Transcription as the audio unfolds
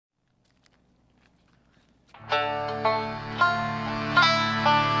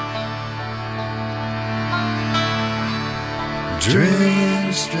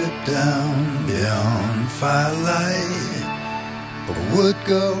Dreams stripped down beyond firelight. I would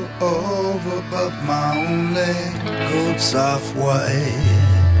go over, but my only cold soft white.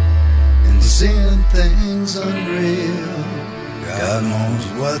 And seeing things unreal, God knows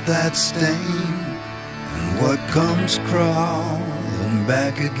what that stain. And what comes crawling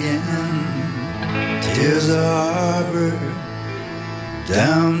back again. Tears are harbored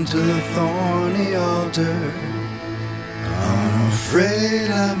down to the thorny altar. I'm afraid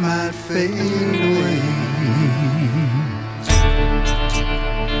I might fade away.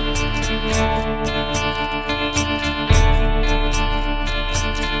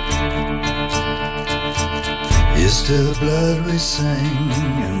 Here's to the blood we sing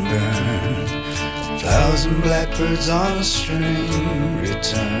and burn. 1,000 blackbirds on a string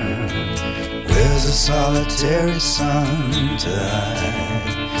return. Where's the solitary sun to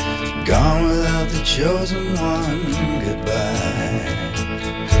hide? Gone without the chosen one, goodbye.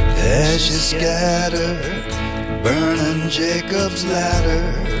 Ashes scatter, burning Jacob's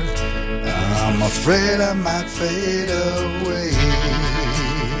ladder. I'm afraid I might fade away.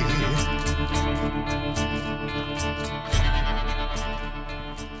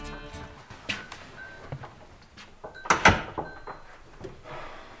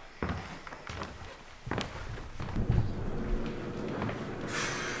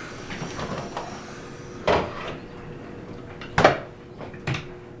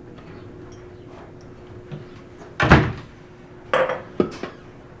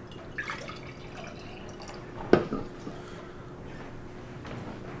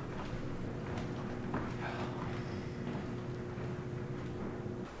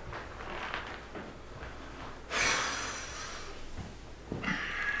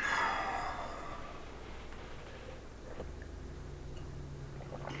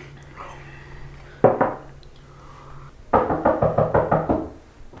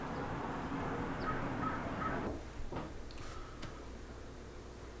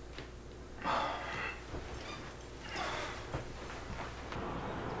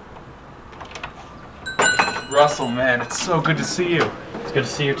 Russell, man, it's so good to see you. It's good to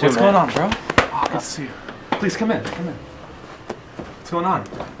see you too, What's man. going on, bro? Oh, good to see you. Please come in, come in. What's going on?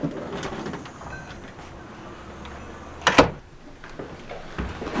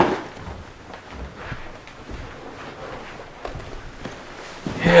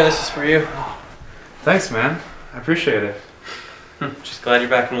 Yeah, this is for you. Thanks, man. I appreciate it. Just glad you're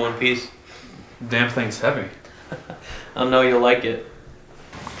back in one piece. Damn thing's heavy. I know you'll like it.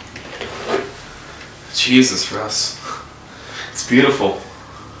 Jesus, Russ. It's beautiful.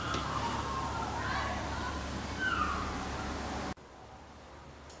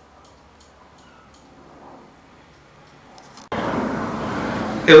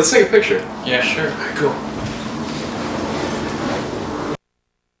 Hey, let's take a picture. Yeah, sure. Alright, cool.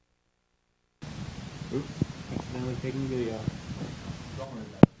 Oops. Accidentally taking video.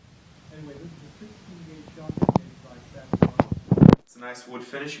 It's a nice wood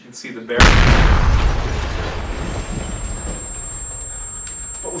finish. You can see the bear.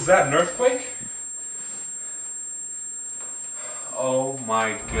 What was that, an earthquake? Oh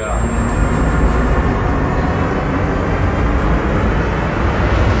my God.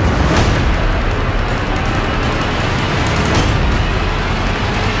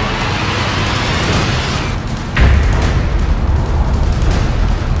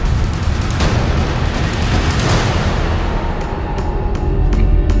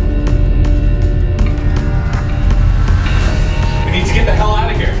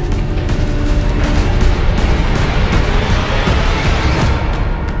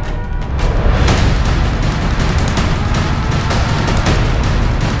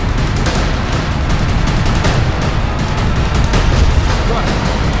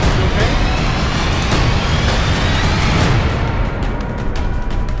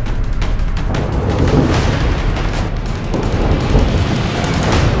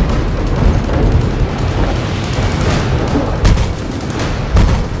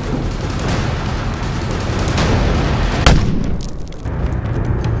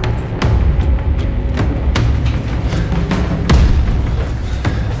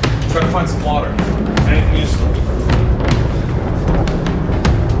 Try to find some water. Anything useful.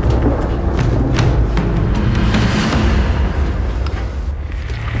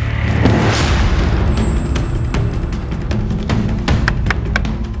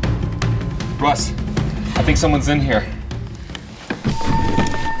 Russ, I think someone's in here.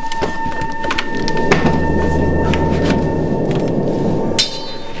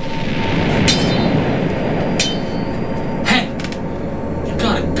 Hey! You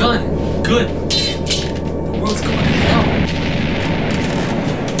got a gun! Good! The world's going to hell!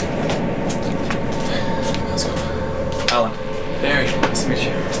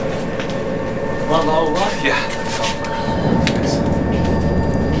 What? Yeah.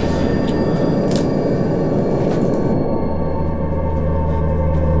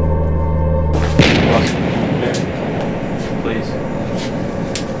 Please.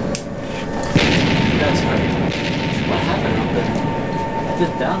 That's right. What happened out there? I've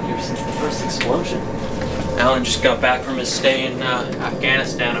been down here since the first explosion. Alan just got back from his stay in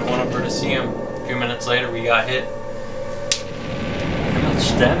Afghanistan. I went over to see him. A few minutes later, we got hit. How much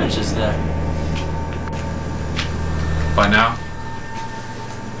damage is there? By now,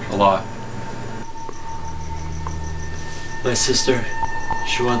 a lot. My sister,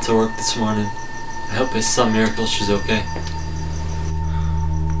 she went to work this morning. I hope by some miracle she's okay.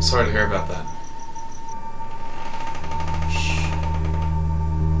 Sorry to hear about that.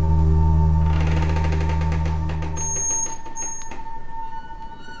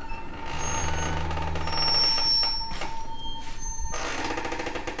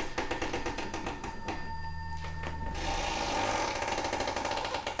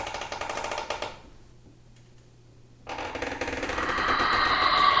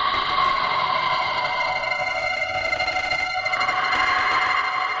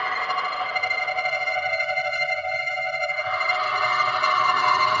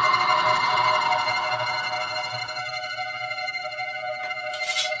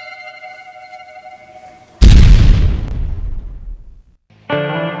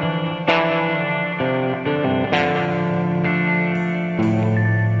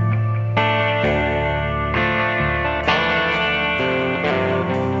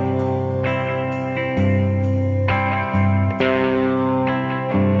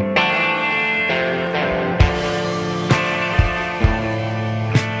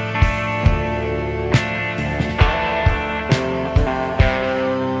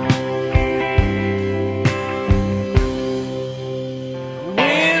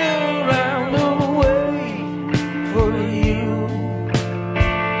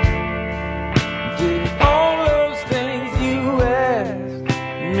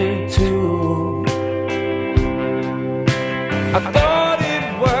 I thought it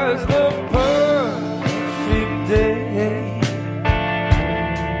was the perfect day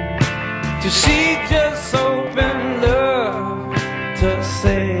to see just open love to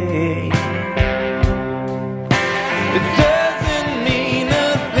say it doesn't mean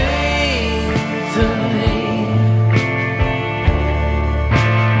a thing to me.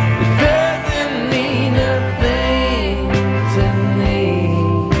 It doesn't mean a thing to me.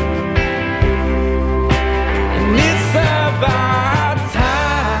 And it's about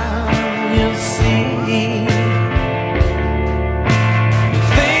time you see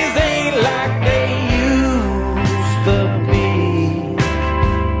things ain't like they used to be.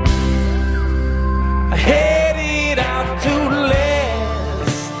 I headed out to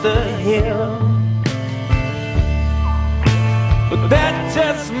Leicester Hill, but that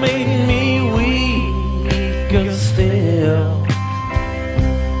just made me weaker still.